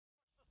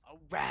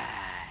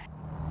Alright.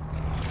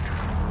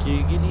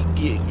 Giggity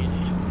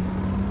giggity.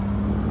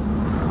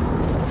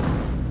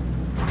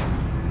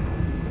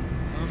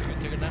 Okay,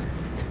 take a nap.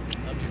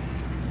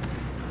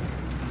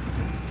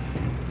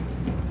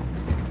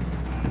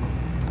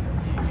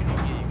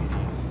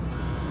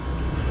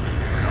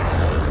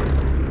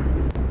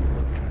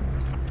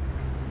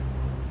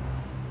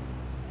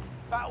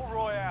 Battle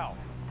Royale.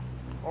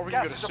 Or we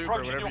can go to Gas is Super,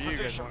 approaching whatever your you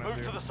guys position. want to Move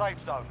do. to the safe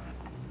zone.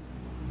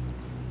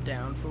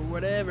 Down for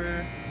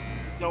whatever.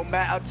 Don't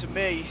matter to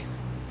me.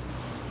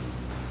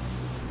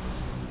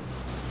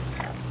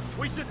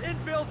 We should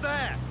infield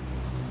there.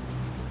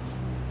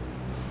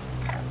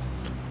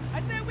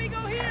 I say we go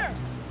here.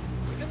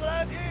 We can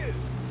land here.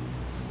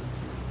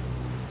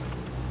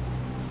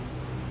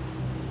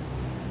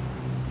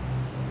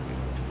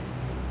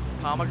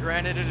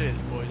 Pomegranate it is,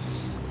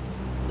 boys.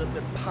 The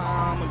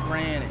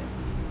pomegranate.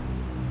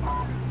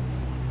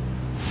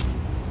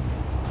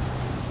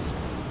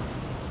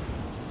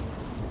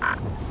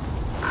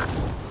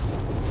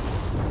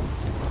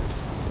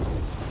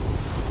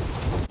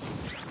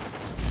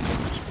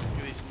 Look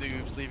at these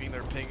noobs leaving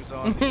their pings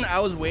on. I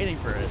was waiting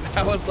for it.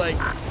 I was like,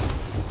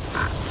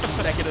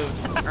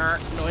 consecutive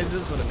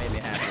noises would have made me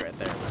happy right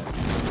there.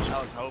 But.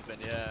 I was hoping,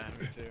 yeah,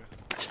 me too.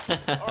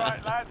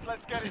 Alright, lads,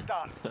 let's get it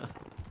done.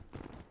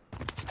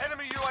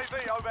 Enemy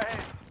UAV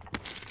overhead.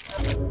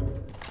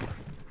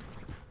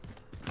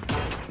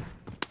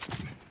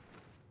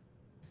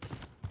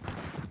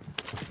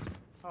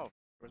 Oh,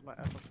 where's my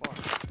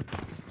FFR?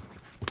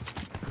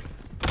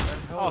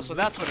 Oh, so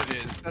that's what it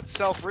is. That's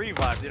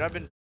self-revive, dude. I've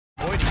been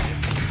avoiding it.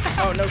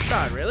 Oh, no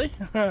shot, really?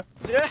 Yeah.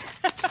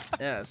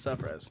 Yeah, it's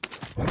self-res.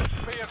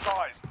 Be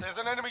advised, there's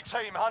an enemy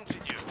team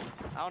hunting you.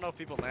 I don't know if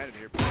people landed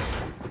here, but I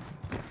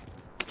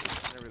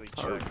didn't really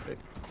check.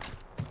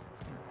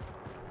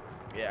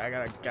 Yeah, I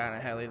got a guy in a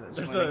heli that's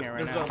There's swimming here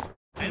right now.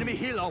 Enemy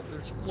helo.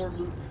 There's floor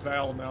loot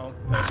Val now.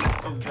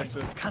 That is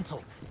like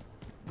Cancel.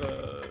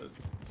 the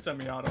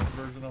semi-auto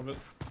version of it.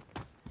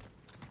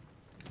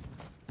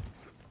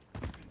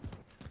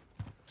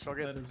 Let's go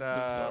get That is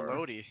bizarre.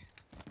 Lodi.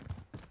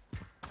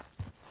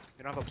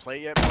 You don't have a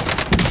plate yet?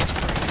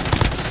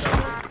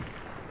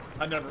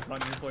 I never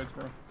find new plates,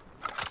 bro.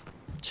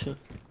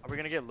 Are we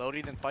gonna get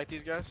Lodi then fight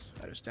these guys?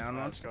 I just down Oh,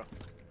 one. let's go.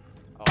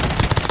 Oh.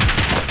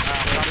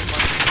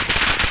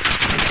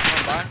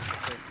 By?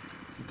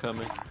 I'm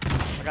coming.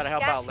 I gotta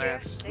help out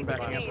Lance. I'm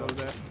backing up a little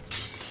bit.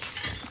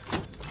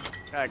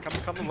 Alright,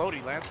 come to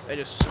Lodi, Lance. They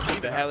just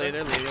took the heli,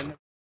 they're leaving.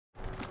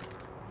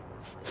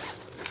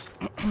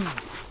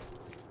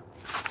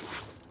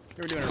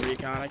 They were doing a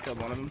recon, I killed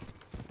one of them.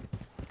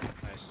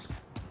 Nice.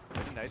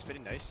 Pretty nice,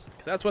 pretty nice.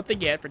 That's what they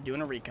get for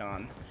doing a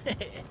recon.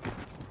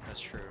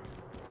 That's true.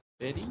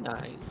 Very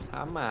nice.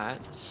 How much?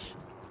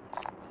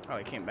 Oh,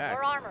 he came back.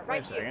 More armor, Wait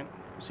right a second.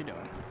 What's he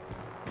doing?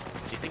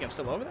 Do you think I'm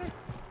still over there?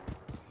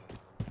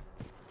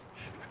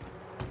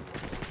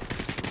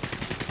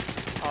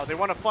 Oh, they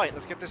want to fight.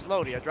 Let's get this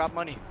Lodi. I dropped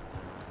money.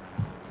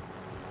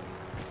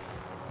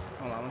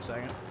 Hold on one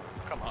second.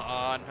 Come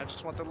on. I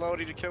just want the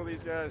Lodi to kill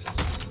these guys.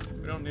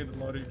 We don't need the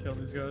Lodi to kill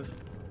these guys.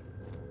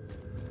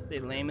 They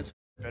lame as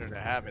Better to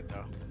have it,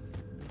 though.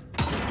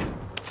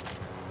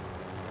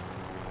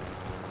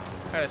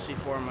 Got a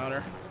C4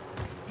 motor.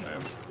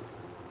 Damn.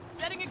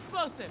 Setting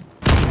explosive.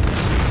 Is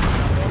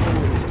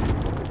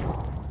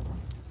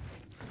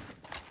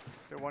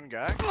there one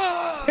guy?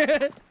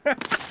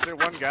 Is there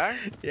one guy?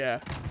 Yeah.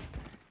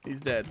 He's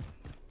dead.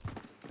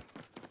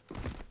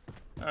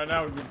 Alright,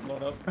 now we can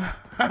load up.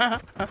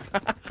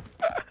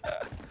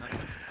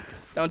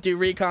 Don't do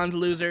recons,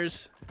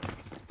 losers.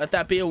 Let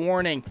that be a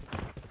warning.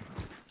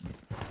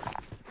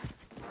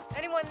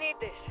 Anyone need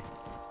this?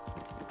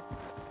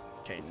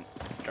 Okay,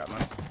 drop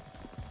mine.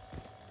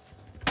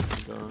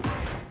 Gone.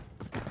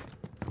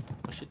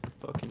 I should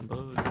fucking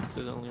bug. It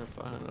says only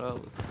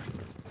 $500.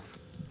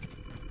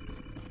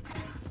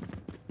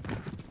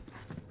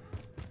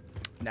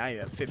 Now you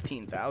have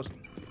 15,000.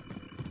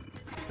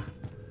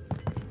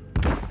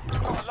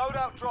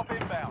 Loadout drop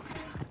inbound.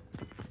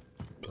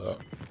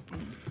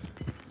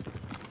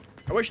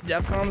 I wish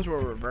death comms were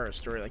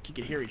reversed, or like you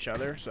could hear each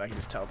other, so I can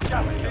just tell people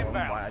Just when I kill them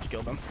inbound. why I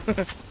killed them.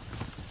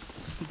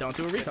 Don't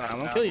do a recon. I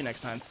won't kill you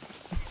next time.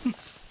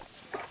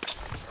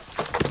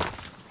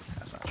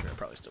 That's not true. I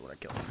probably still would have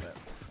killed him, but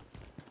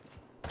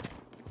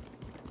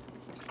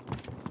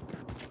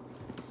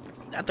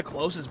at the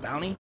closest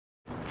bounty.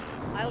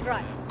 I'll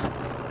drive.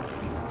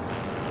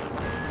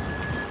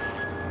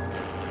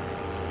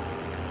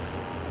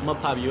 I'm gonna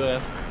pop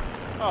UF.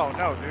 Oh,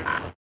 no, dude.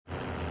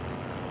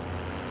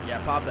 Yeah,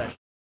 pop that.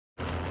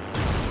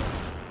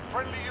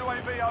 Friendly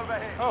UAV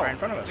overhead. Oh, Right in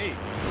front of us. neat.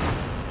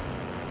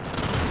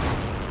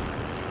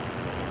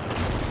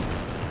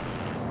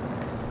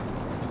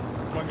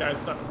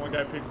 One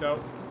guy peeked out.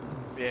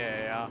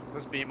 Yeah.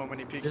 Let's beam him when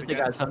he peeks This the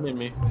again. guy's hunting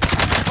me.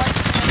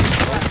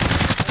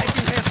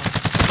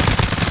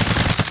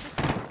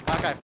 That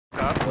guy f***ed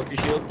up. Up your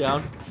shield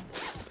down.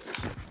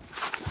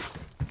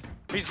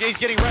 He's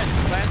getting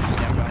wrenched, Lance.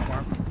 Yeah, I'm going for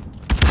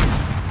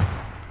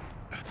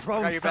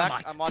him. Got your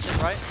back. I'm watching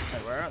right.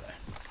 Wait, where are they?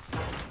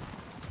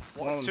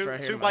 One's right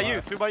here Two to by my you.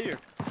 left. Two by you.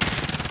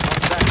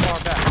 One's that far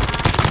back.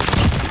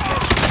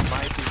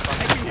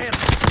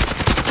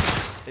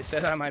 They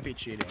said I might be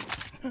cheating.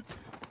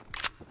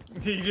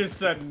 He just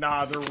said,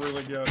 nah, they're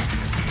really good.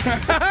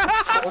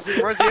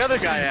 Where's the other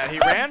guy at? He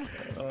ran?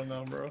 I don't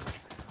know, bro.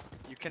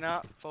 You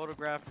cannot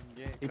photograph and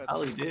game He cutscenes.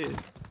 probably did.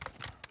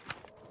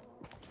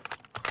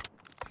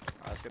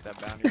 Let's get that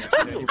bounty.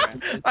 Yeah, he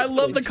ran. I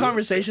love the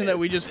conversation that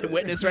we just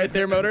witnessed right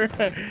there, Motor.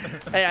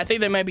 Hey, I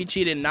think they might be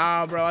cheating.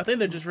 Nah, bro. I think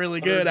they're just really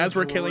good as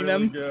we're killing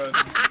them. Good.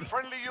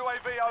 Friendly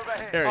UAV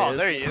overhead. There Oh, he is.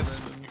 there he is.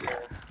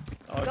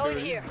 Oh, Go dude,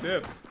 in he here.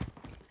 dipped.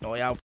 Oh,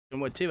 yeah, I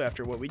would too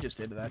after what we just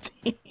did to that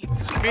team.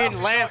 Me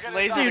and Lance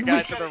lazy the Dude,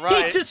 guy to the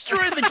right. he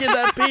destroyed the kid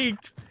that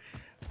peeked.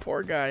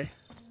 Poor guy.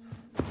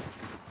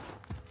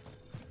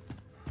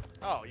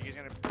 Oh, you guys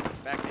gonna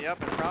back me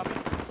up and prop me?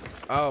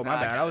 Oh, my Nah,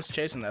 I bad. got I was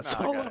chasing that Nah, I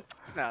got solo. it.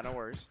 Nah, no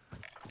worries.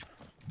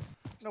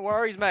 No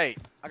worries, mate.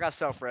 I got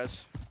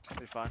self-res.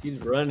 Be fine. He's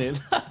running.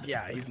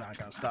 Yeah, he's not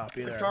gonna stop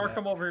either. The I car, bet.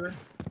 come over here.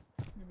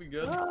 You'll be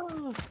good.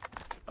 Oh.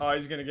 Oh,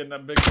 he's gonna get in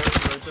that big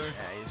boat right there.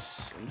 Yeah,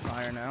 he's in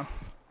fire now.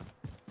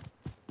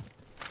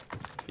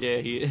 Yeah,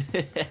 he.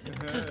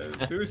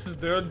 Deuce is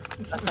dead.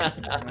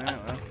 Yeah,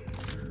 well.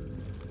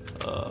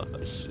 Oh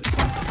shit.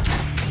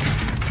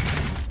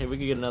 Hey, we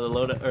could get another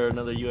load or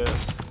another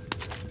UF.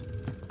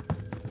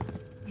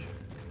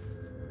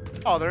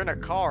 Oh, they're in a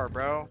car,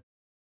 bro.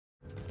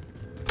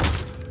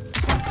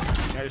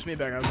 Yeah, just meet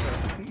back up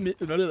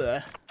with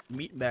us.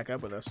 Meet back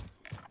up with us.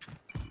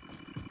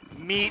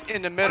 Meet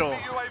in the middle.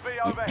 Friendly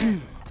UAV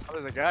overhead. Oh,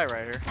 there's a guy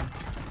right here.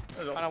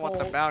 There's a I don't want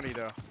the full- bounty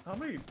though. How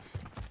many?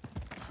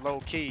 Low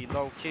key,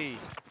 low key.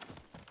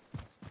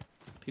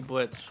 People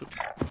at.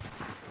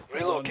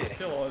 Relocating.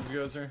 Kill all these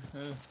guys here.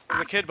 There's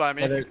a kid by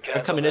me. Yeah, they're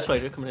coming this way.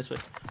 They're coming this way.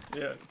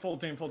 Yeah, full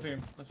team, full team.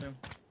 I see him.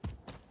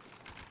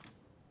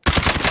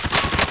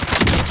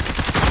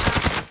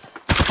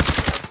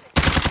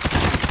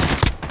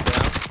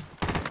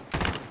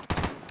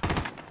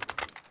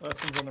 That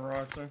one's on the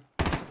rocks there.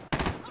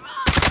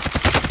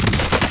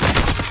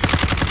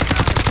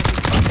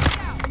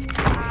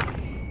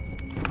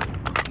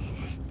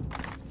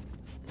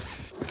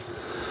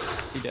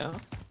 He down?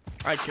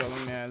 I killed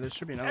him. Yeah, there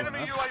should be another one.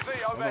 Enemy Huh? UAV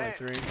There's only overhead.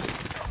 3.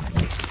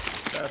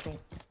 Satchel.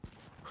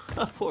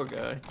 Poor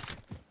guy.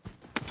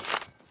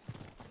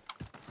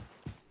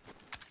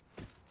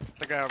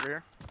 The guy over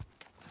here.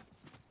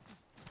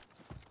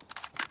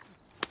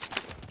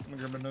 I'm gonna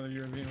grab another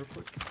UAV real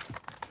quick.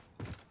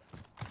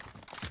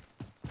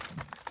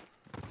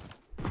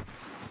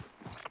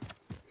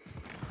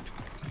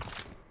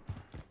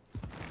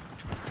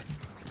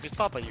 Just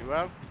pop a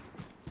UAV.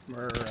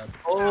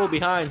 Oh,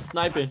 behind,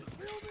 sniping.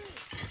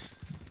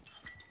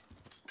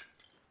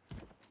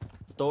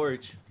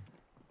 Storage.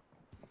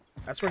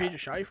 That's where he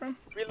just shot you from?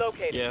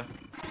 Relocating. Yeah.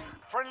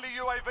 Friendly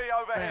UAV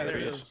Yeah, overhead. there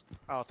he is.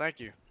 Oh, thank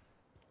you.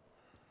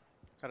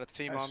 Got a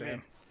team I on see me.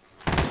 him.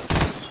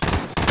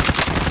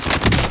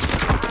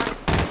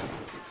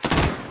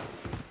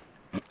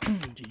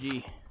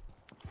 GG.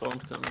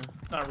 Storm's coming.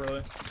 Not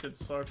really. Shit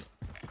sucks.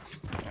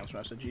 That's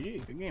what I said.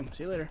 GG. Good game.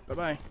 See you later. Bye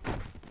bye.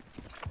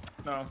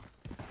 No.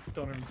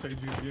 Don't even say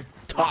GG.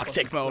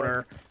 Toxic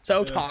Motor.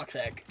 So Yeah.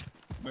 toxic.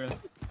 Yeah.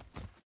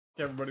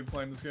 Everybody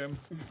playing this game.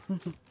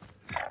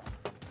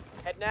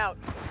 Heading out.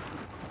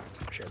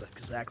 I'm sure that's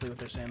exactly what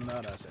they're saying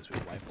about us as we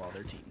wipe all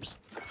their teams.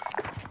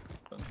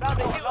 Found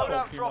a Full helo.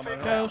 Loadout team drop on that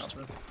inbound. Ghost.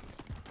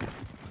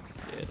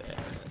 Yeah, that.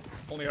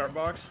 Only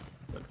Artbox,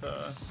 but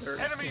there's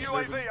Enemy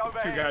there's UAV two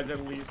overhead. guys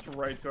at least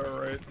right to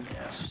our right.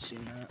 Yeah, I've just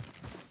seen that.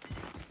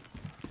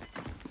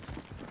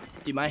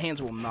 Dude, my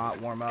hands will not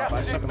warm up. Gas I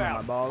is stuck them in my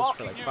inbound. balls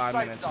for like Marking 5 new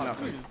minutes. safe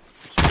Nothing.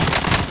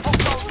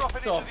 Hostile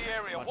dropping into the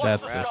area. Watch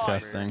That's the sky.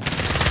 disgusting.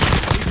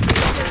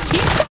 He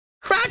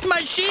cracked my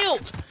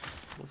shield!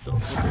 What the?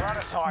 We're out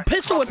of time.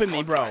 Pistol whipping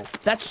me, bro.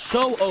 That's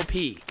so OP.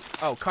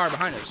 Oh, car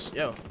behind us.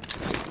 Yo.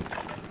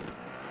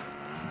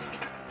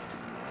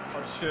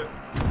 Oh shit.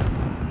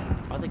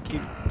 Why they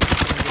keep?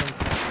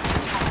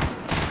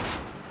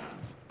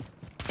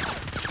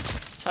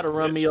 Try to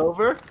run me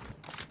over? I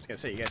was gonna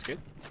say, you guys good?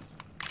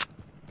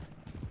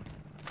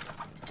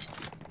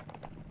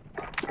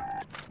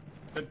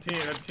 That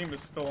team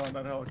is still on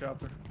that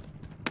helicopter.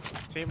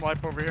 Team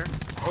wipe over here.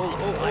 Oh,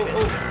 oh, oh,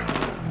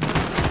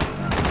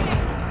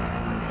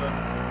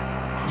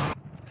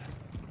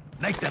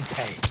 Make them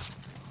pay.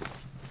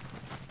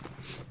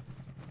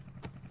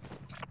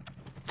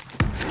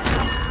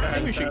 I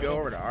think we should go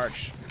over to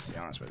Arch, to be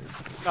honest with you.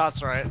 No,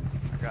 that's right.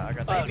 I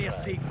got that. a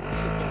seat.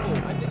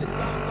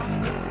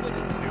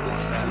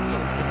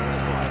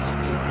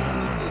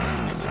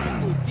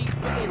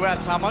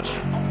 UAVs, how much? 4?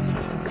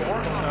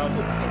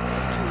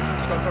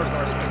 Go towards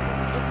our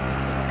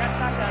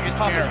You just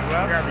pop a Here,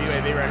 UAV? grab a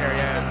UAV right here,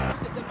 yeah.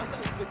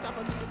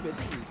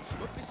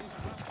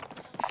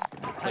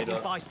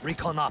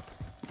 Recon up.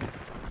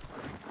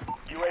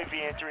 UAV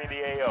entering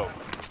the AO.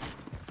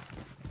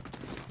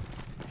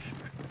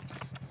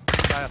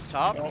 Guy up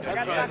top? I Yeah,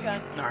 got he is.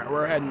 shotgun. Alright,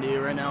 we're heading to you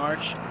right now,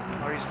 Arch.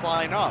 Oh, he's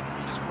flying up.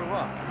 He just flew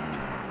up.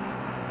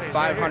 Hey, he's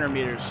right 500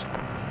 meters. here.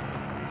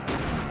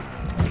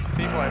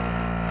 Team wipe.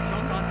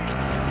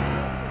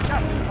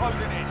 Gas is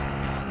closing in.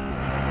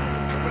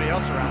 Nobody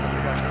else around us.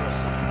 They got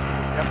ghosts.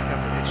 Yep,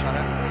 get shot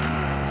at.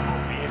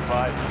 Be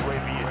advised,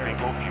 UAV is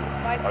bingo fuel.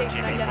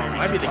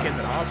 Might be the kids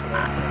at the hospital.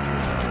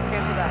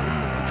 Cancel that.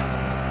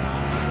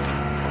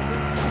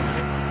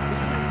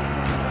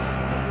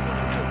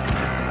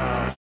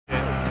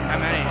 How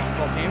many?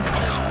 Full team?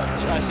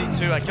 I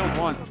see 2. I killed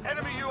 1.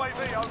 Enemy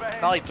UAV overhead.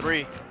 Probably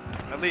 3.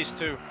 At least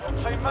 2. Your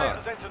teammate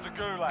has entered the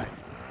gulag.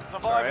 It's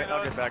alright. Surviving I'll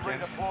earns get back in.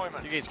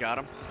 redeployment. You guys got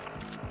him.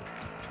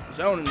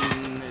 Zone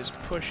is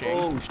pushing.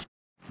 Oh,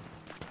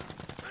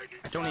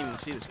 I don't even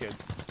see this kid.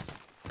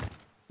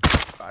 Oh,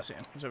 I see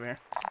him. He's over here.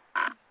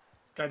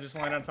 Guy just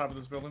landed on top of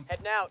this building.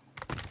 Heading out.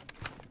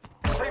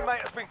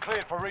 Teammate has been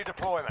cleared for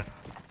redeployment.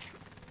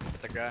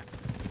 The guy.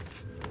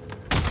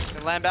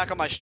 They land back on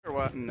my shit or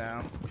what?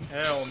 No.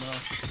 Hell no.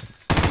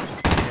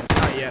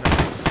 Not yet.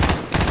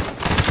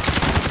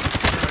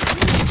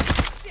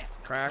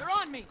 Crack. They're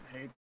on me.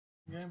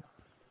 Game.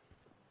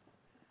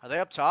 Are they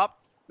up top?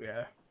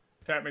 Yeah.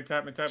 Tap me,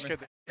 tap me, tap Just me. get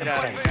the shit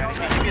out of here. Can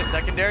you give me a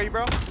secondary,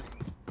 bro?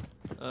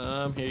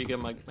 here you go,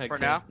 my For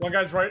now? One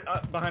guy's right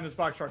behind this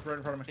box truck, right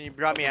in front of me. Can you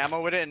drop me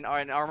ammo with it and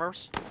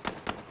armors?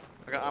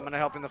 I'm gonna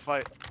help in the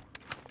fight.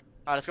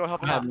 Alright, let's go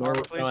help him I out. have no-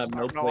 Armor, please. I have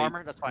no No plate.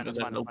 armor? That's fine, that's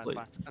I fine, got that's no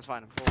fine, plate. that's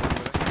fine. We'll work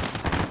with it.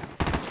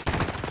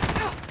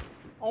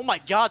 Oh my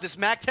god, this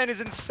MAC-10 is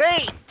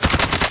insane!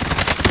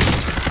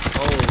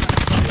 Oh,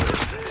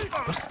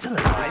 We're still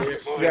alive.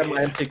 you got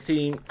my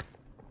M16.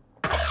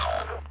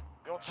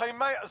 Your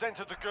teammate has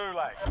entered the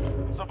gulag.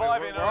 Wait,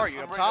 Surviving where are earns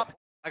you? them Up top?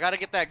 I gotta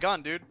get that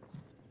gun, dude.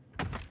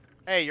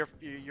 Hey,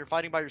 you're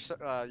fighting by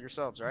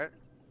yourselves, right?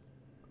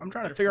 I'm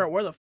trying to figure out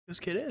where the f this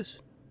kid is.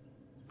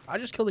 I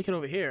just killed a kid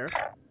over here.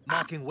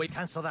 Marking way.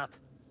 Cancel that.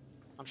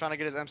 I'm trying to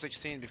get his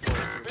M16 before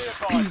this dude. Be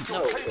advised, your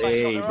No teammates got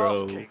way, their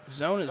bro. arse kicked.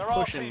 Zone is They're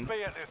pushing.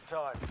 RTB at this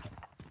time.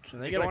 So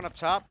Is they he gotta going up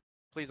top?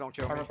 Please don't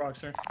kill me. Armor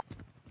box here.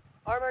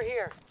 Armor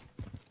here.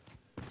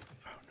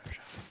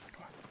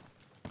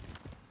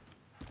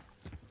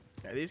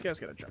 Yeah, these guys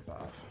gotta jump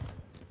off.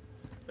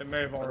 It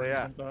may have already they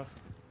at? jumped off.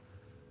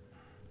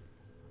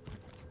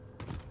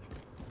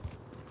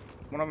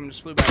 One of them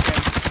just flew back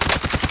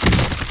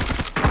in.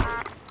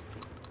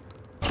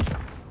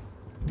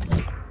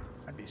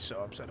 I'd be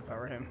so upset if I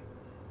were him.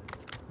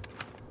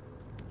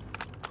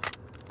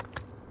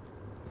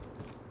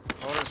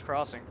 Motor's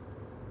crossing.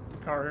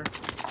 Car here.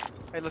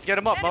 Hey, let's get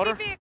him up, Motor.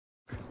 Enemy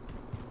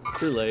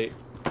Too late.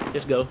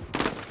 Just go.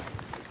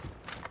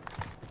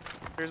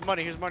 Here's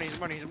money, here's money, here's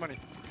money, here's money.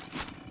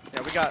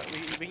 Yeah,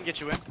 we can get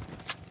you in.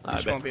 I I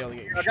just bet. won't be able to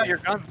get your I shit. got your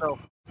guns though.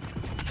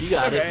 You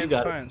got Okay, it. You it's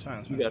got fine, it. it's fine,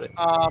 it's You fine. got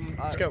it.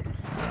 Let's go.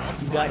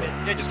 You got it.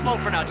 Yeah, just float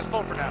for now, just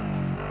float for now.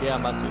 Yeah,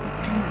 I'm about to.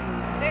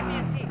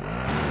 vehicle.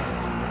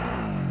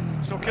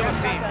 Let's go kill a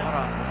team. Hold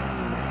on.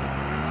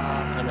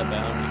 On that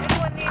bounty.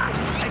 Anyone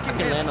needs it? You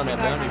can land on that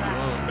bounty if you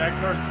want. Back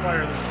towards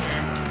fire this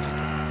game.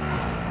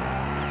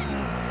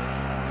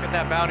 Let's get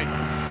that bounty.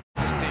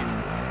 This team.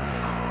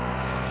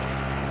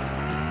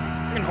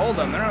 We can hold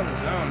them. They're on the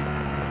zone.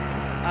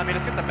 I mean,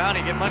 let's get the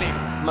bounty, get money.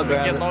 I'm So gonna we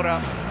can grab get it.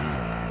 loadout.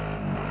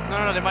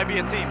 No, there might be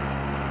a team.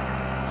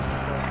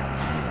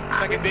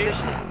 Second B. I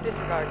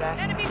Disregard that.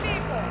 Enemy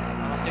vehicle.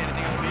 don't see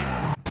anything on the B.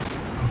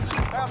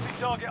 Bounty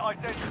target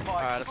identified.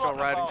 Alright, let's go Slot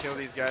the ride and bastard. kill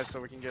these guys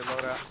so we can get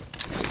loadout.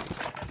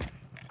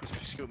 Just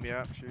scoop me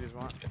up, if you guys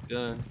want.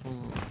 Gun.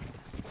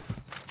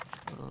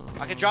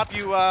 I can drop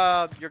you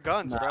your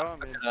guns, bro.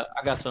 I mean,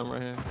 I got some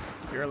right here.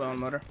 You're alone,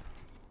 Motor.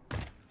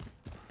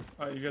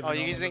 Oh, you guys. oh, are you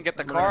going guys didn't with get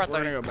the We're car? I gonna- thought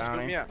we're you gonna could go scoop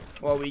bounty. me up.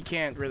 Well, we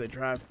can't really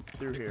drive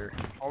through here.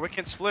 Or we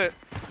can split.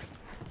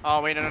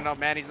 Oh, wait, no,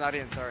 Manny's not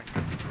in, sorry.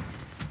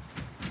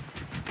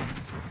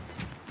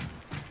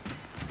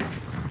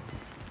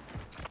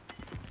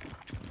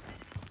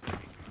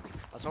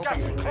 I was hoping Gas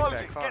you is would take closing.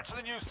 that car. Get to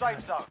the new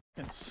safe zone.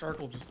 And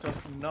circle just does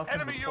nothing.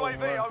 Enemy but pull away.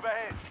 UAV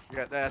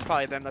overhead. That's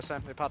probably them. That's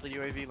them. They popped the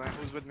UAV. Lance,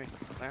 who's with me?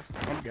 Lance?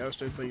 I'm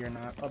ghosted, but you're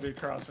not. I'll be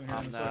crossing here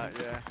I'm in a not.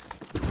 second.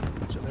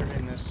 Yeah. So they're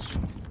in this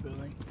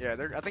building. Yeah.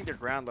 I think they're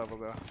ground level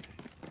though.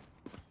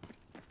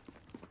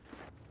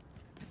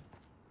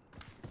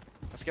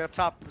 Let's get up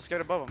top. Let's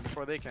get above them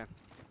before they can.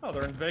 Oh,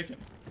 they're in vacant.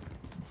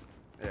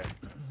 Yeah.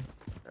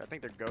 I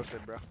think they're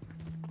ghosted, bro.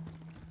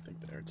 I think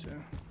they're too.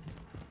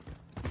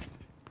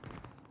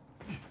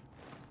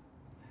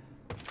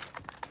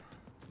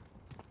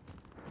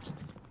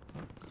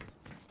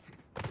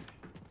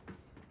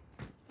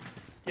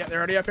 Yeah, they're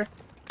already up here.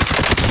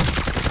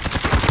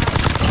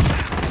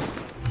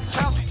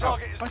 Bounty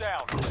target is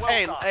down. Well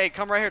Hey, done. hey,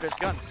 come right here. There's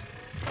guns.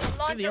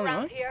 Is he the only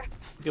one? here.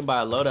 You can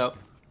buy a loadout.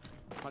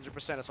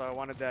 100%. That's why I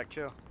wanted that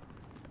kill.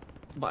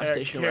 Buy Here,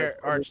 station here,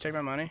 right. Arch, take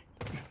my money.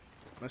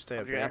 Let's stay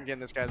up I'm here. getting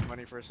this guy's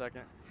money for a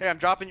second. Hey, I'm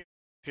dropping you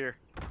here.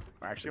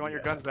 Actually, You want we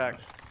your got guns that.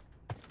 back?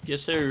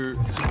 Yes, sir.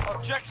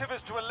 Objective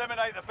is to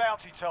eliminate the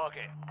bounty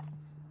target.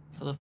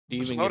 How the f do you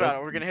Which even get loadout?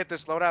 up? We're gonna hit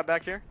this loadout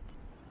back here.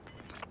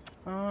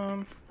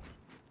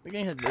 We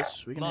can hit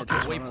this. We can hit Marking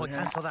this one over waypoint. here.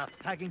 Cancel that.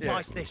 Tagging Yeah.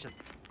 buy station.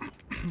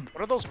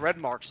 What are those red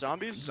marks?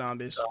 Zombies?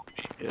 Zombies.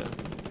 Yeah.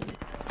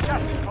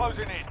 Gas is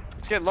closing in.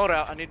 Let's get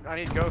loadout. I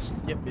need ghost.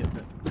 Yep.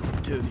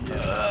 Dude,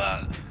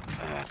 yeah.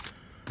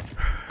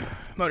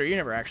 Motor, you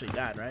never actually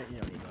died, right? You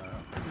don't need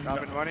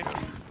Dropping money.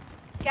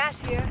 Cash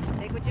here.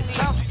 Take what you need.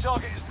 Bounty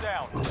target is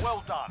down.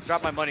 Well done.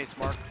 Drop my money, it's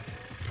Mark.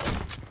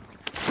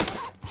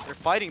 They're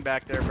fighting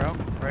back there, bro.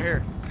 Right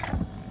here.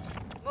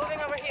 Moving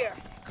over here.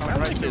 Coming Sounds right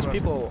like to there's us.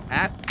 people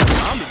at the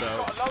zombie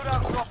boat. Got a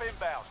loadout drop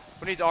inbound.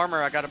 Who needs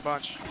armor? I got a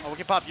bunch. Oh, we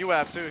can pop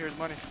UAV too. Here's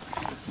money.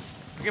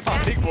 We can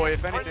pop Big Boy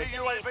if Friendly anything.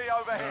 UAV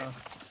overhead.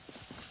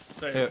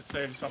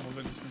 Save some of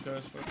it just in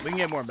case. But... We can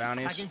get more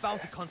bounties. Tagging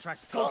bounty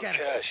contract. Go get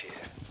it.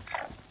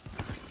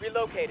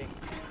 Relocating.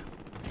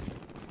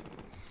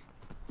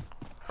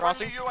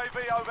 Crossing. Friendly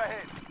UAV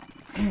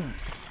overhead.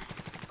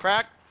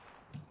 Crack.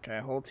 Okay,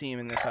 whole team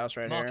in this house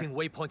right here. Marking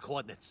waypoint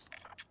coordinates.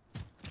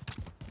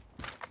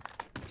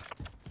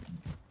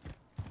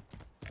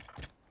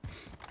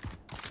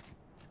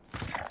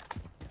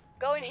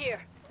 Go in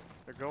here.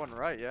 They're going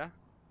right, yeah.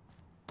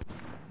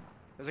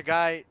 There's a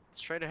guy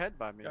straight ahead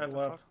by me. Guy What the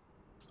left. fuck?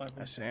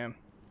 Sniper. I see him.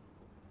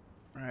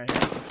 Right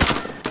here.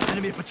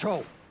 Enemy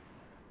patrol.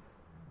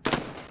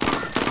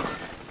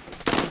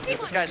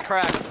 This guy's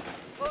cracked.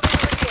 Moving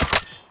over here.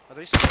 Are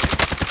they still fighting?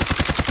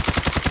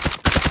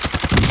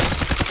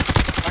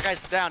 That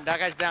guy's down. That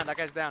guy's down. That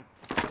guy's down.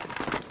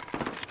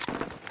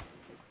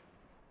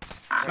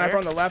 Sniper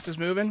on the left is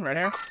moving, right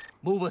here.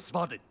 Mover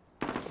spotted.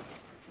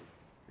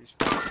 He's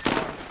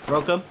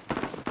Broke him.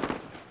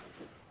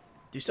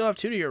 Do you still have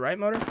 2 to your right,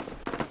 Motor?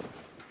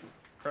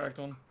 Cracked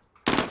one.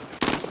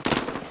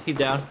 He's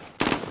down.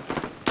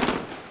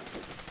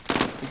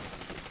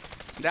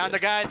 down the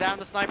guy. Down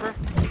the sniper.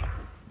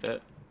 Yeah.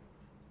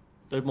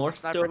 There's more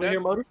Sniper still over dead? here,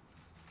 Motor?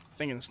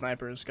 Thinking the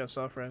sniper's got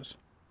self-res.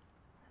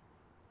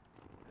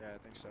 Yeah, I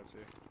think so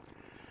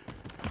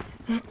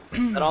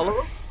too. At all of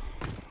them?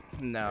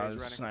 No, he's the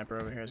running. sniper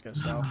over here has got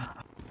self.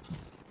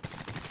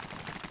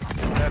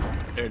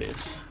 There it is.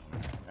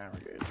 Now we're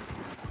good.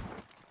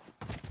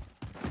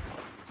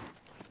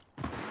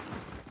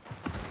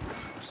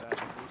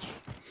 Satchel Beach.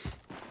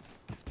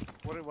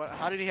 What?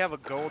 How did he have a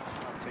gold?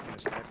 I'm taking a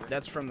sniper.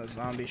 That's from the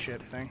zombie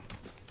ship thing.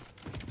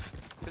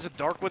 Is a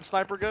Darkwood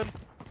sniper good?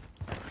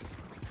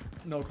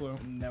 No clue.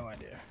 No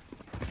idea.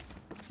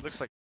 Looks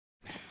like.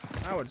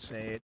 I would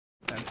say it.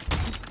 Then.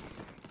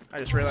 I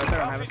just realized I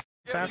don't have a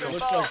satchel. It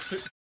looks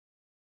like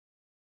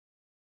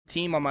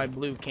Team on my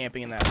blue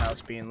camping in that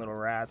house being little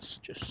rats,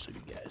 just so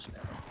you guys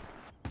know.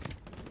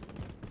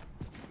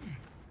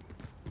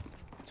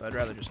 So I'd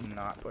rather just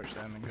not push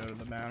them and go to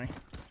the bounty.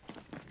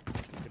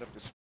 Get up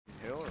this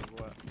hill or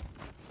what?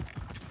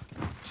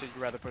 So you'd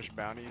rather push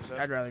bounty? You said.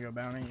 I'd rather go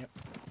bounty, yep.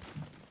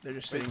 They're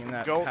just sitting in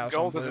that gold. house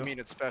Gold on doesn't blue. mean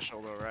it's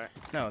special though, right?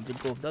 No, the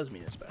gold does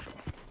mean it's special.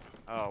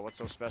 Oh, what's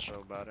so special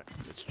about it?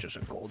 It's just a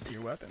gold tier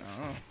weapon, I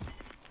don't know.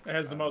 it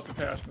has the most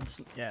attachments.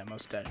 Yeah,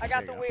 most attachments. I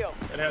got there the you go. wheel.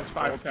 It has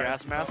 5 Gold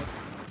gas attachments. mask.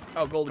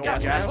 Oh, gold Gold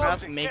gas gas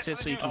mask mask? makes it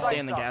so you can stay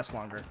in the gas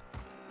longer.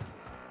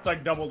 It's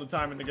like double the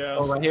time in the gas.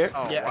 Oh, right here?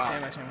 Oh Yeah, wow.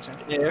 I see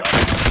him. Here.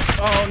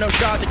 Oh, no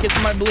shot, the kid's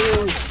in my blue!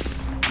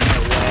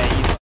 No way,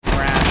 you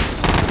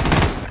rats.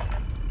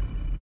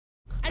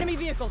 Enemy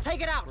vehicle.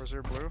 Take it out. Where's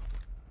your blue?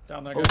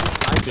 Down that Oh, guy.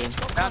 sniping.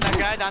 Down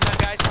that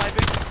guy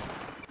sniping.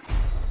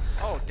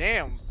 Oh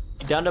damn.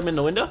 You downed him in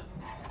the window?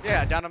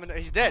 Yeah, down him.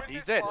 He's dead.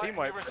 He's dead. Team You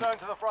wipe. return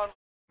to the front.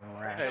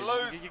 Okay, You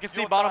lose, you can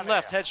see you're bottom done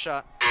left here.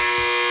 headshot.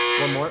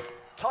 One more.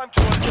 Time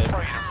to earn your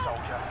freedom,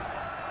 soldier.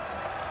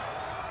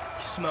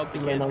 Smoke the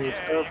You kid. land on your Yeah,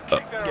 stuff. you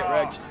kicked their Get ass.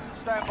 wrecked.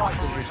 Stand by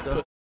for Your reason.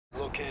 stuff.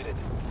 Located.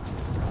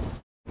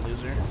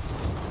 Loser.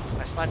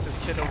 I sniped this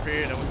kid over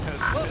here and I went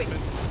past Moving.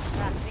 him.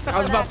 I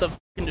was about to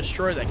f***ing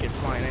destroy that kid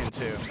flying in,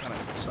 too. Kind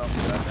of salty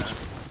about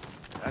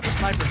that. The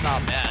sniper's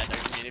not bad.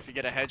 I mean, if you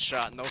get a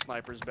headshot, no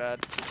sniper's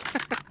bad.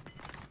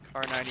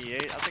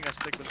 R98. I think I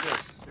stick with this.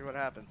 See what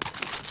happens.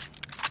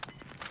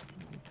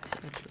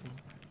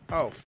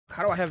 Oh,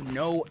 how do I have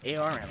no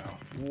AR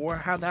ammo?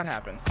 How'd that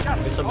happen?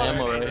 There's some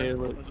ammo right here.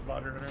 Look. There's a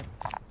body right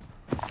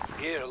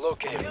here. Here,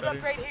 located. Shield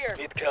upgrade here.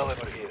 Mid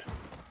caliber here.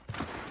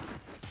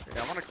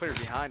 Yeah, I want to clear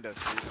behind us,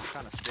 dude. I'm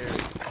kind of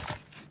scared.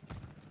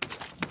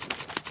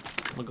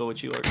 I'm gonna go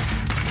with you, Art.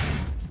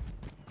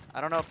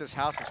 I don't know if this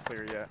house is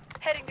clear yet.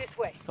 Heading this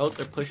way. Oh,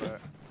 they're pushing.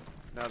 But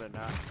no, they're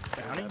not.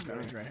 Bounty? Yeah,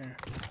 Bounty's right here.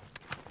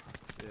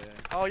 Yeah.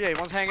 Oh yeah,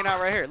 one's hanging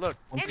out right here. Look.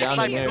 One Enemy down in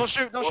Sniper. there. Don't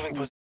shoot. Don't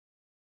shoot.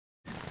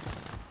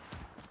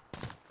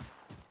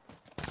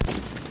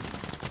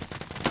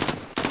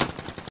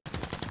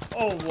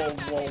 Oh,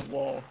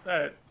 whoa.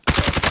 That.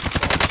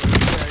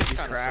 Yeah, He's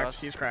kinda cracked.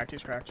 sus. He's cracked.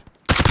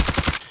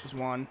 He's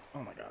one. Oh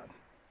my god.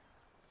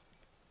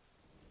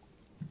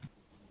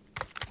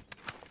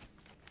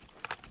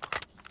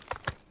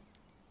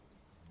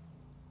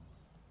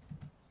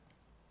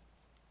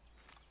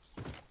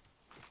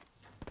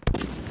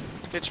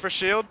 Pitch for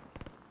shield.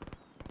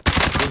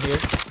 In here.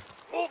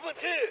 Movement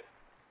here.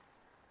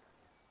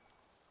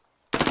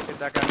 Hit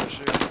that guy for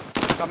shield.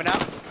 Coming out.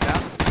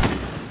 Down.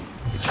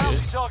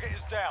 Bounty target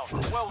is down.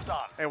 Well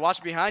done. Hey,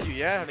 watch behind you.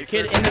 Yeah. The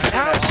kid in this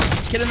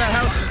house. Kid in that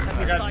house.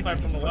 I got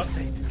sniped from the left.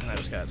 I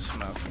just got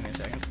smoked. Give me a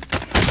second.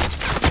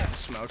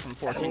 smoked from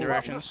 14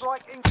 directions.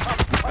 Strike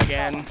incoming.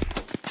 Again.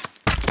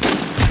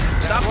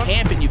 Stop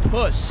camping, you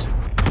puss.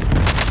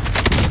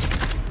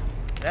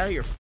 Get out of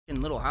your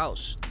fucking little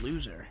house,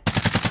 loser.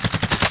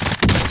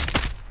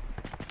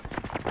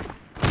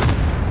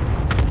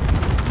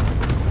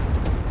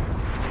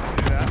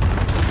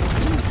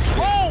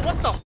 Whoa,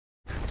 what the?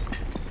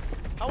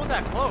 How was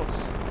that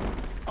close?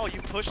 Oh,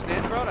 you pushed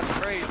in, bro? That's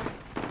crazy.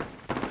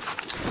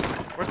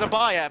 Where's the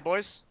buy at,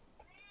 boys?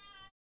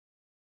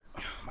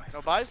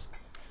 No buys?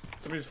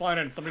 Somebody's flying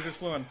in. Somebody just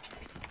flew in.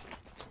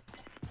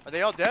 Are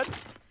they all dead?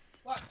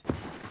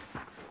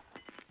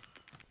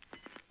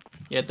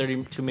 Yeah,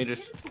 32 meters.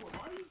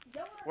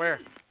 Where?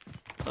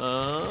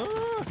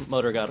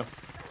 Motor got him.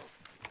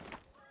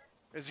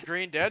 Is the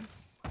green dead?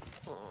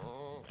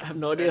 I have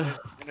no idea.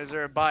 And is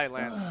there a buy,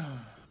 Lance?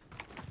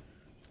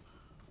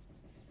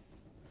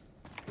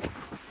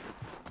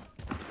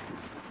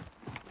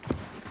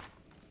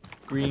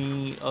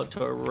 Green out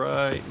to our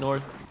right,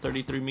 north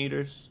 33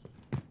 meters.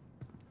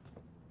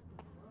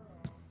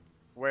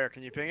 Where?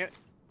 Can you ping it?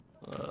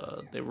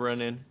 They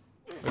run in.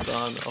 They're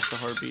gone off the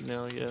heartbeat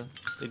now. Yeah,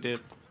 they did.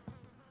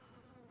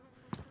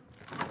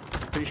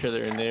 Pretty sure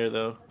they're in there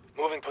though.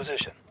 Moving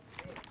position.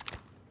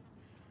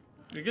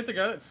 Did you get the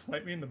guy that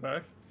sniped me in the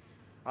back?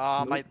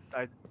 I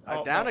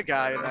Oh, downed no. a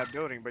guy in that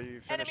building, but you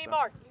finished Enemy him.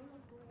 marked.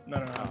 No,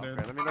 Oh, dude.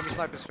 okay. Let me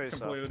snipe his face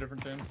off. Completely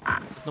different team.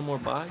 No more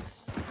buys.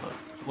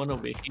 One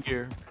over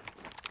here.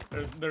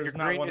 There's Your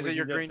not green, one is we it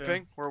your can green get to.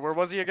 ping? Where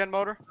was he again,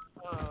 Motor?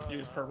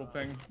 Use purple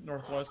ping,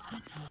 northwest.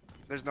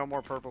 There's no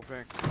more purple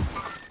ping.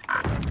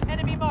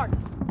 Enemy marked.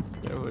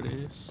 There it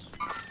is.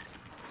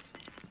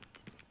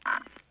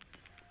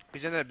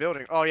 He's in that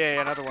building. Oh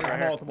yeah, another one There's right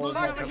here. multiple.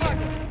 Marked. There's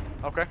multiple.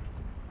 Marked. Okay.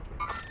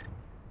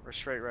 We're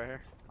straight right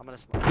here. I'm gonna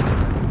snipe.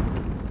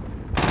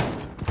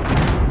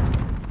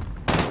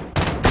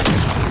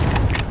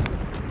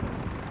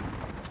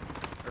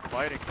 They're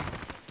fighting.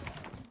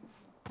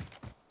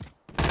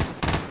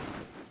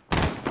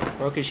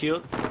 Broke his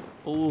shield.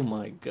 Oh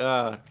my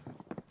god.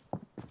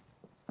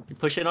 You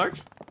push in,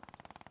 Arch?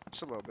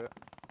 Just a little bit.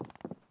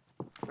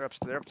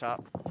 They're up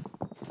top.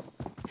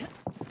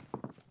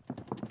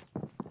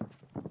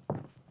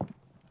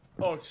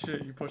 Oh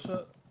shit, you pushed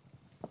that?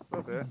 A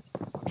little bit.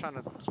 I'm trying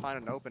to find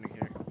an opening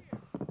here.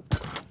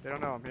 They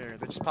don't know I'm here.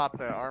 They just popped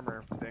the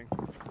armor thing.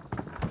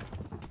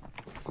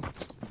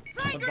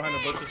 One's behind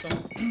the bush or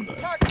something?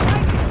 Target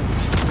right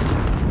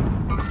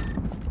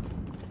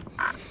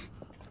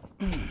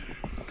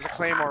There's a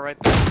claymore right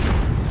there.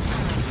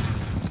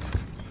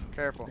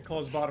 Careful. They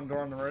closed bottom door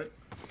on the right.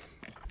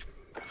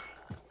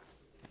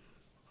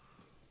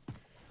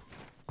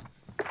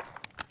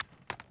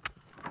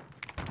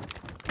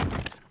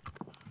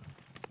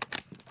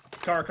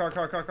 Car.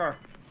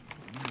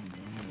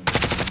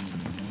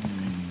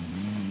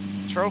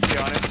 Trophy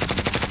on it.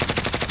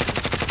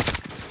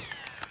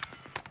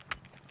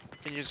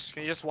 Can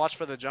you just watch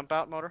for the jump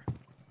out, Motor?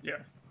 Yeah.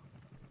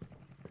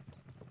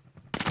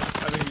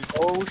 I think he's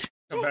Oh shit.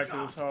 come back to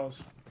this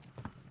house.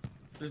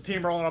 There's a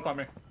team rolling up on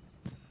me.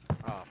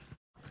 Oh.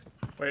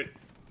 Wait.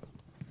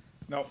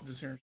 Nope, just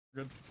here.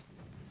 Good.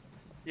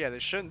 Yeah, there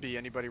shouldn't be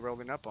anybody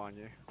rolling up on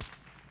you.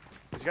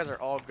 These guys are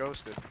all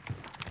ghosted.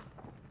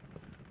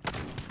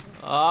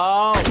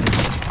 Oh.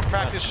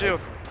 Crack this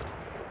shield.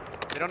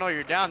 They don't know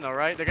you're down though,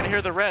 right? They're gonna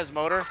hear the res,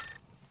 Motor.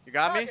 You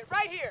got me? target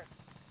right here.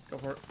 Go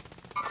for it.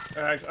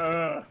 Okay,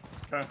 I'll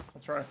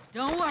try.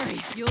 Don't worry,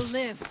 you'll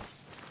live.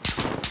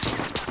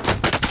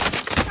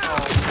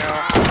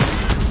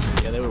 Oh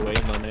Yeah, they were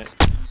waiting on it.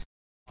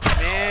 no.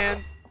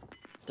 Man.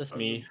 That's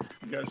me.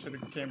 You guys should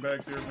have came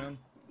back here, man.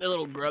 They're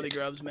little grubby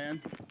grubs,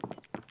 man.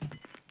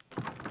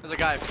 There's a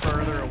guy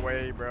further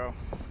away, bro.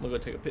 We'll go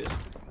take a piss.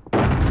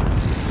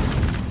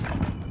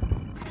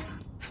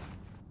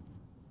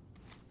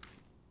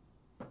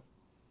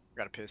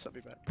 Gotta piss, I'll be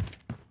back.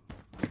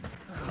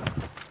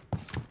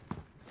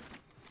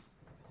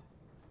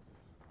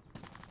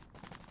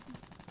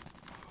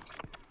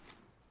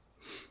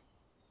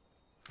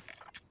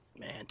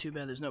 Man, too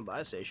bad there's no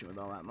buy station with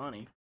all that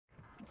money.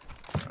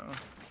 Oh.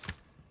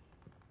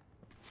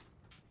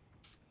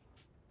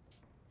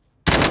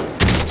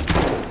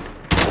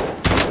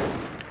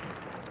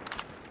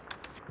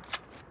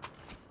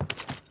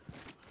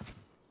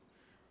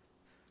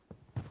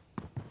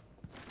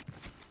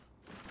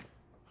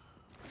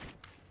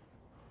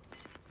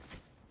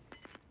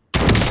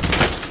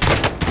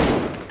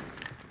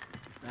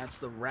 That's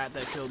the rat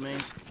that killed me.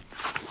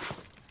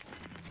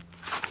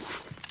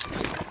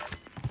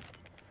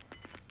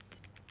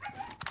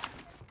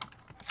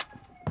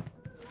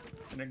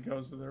 And it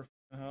goes to their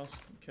house. Are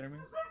you kidding me?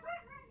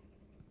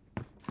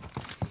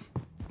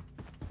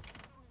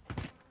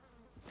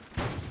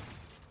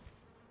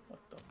 What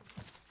the?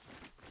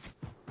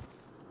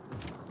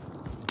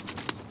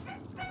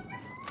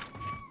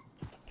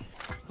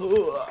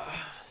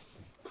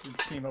 You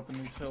team up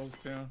in these hills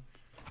too.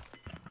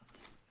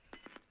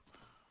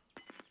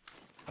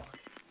 Fuck.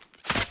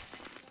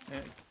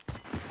 Man,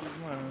 this is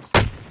minus.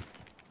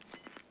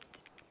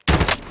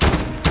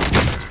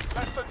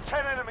 Less than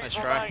 10 enemies Nice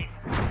try. remain.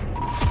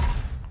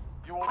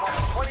 Down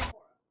 20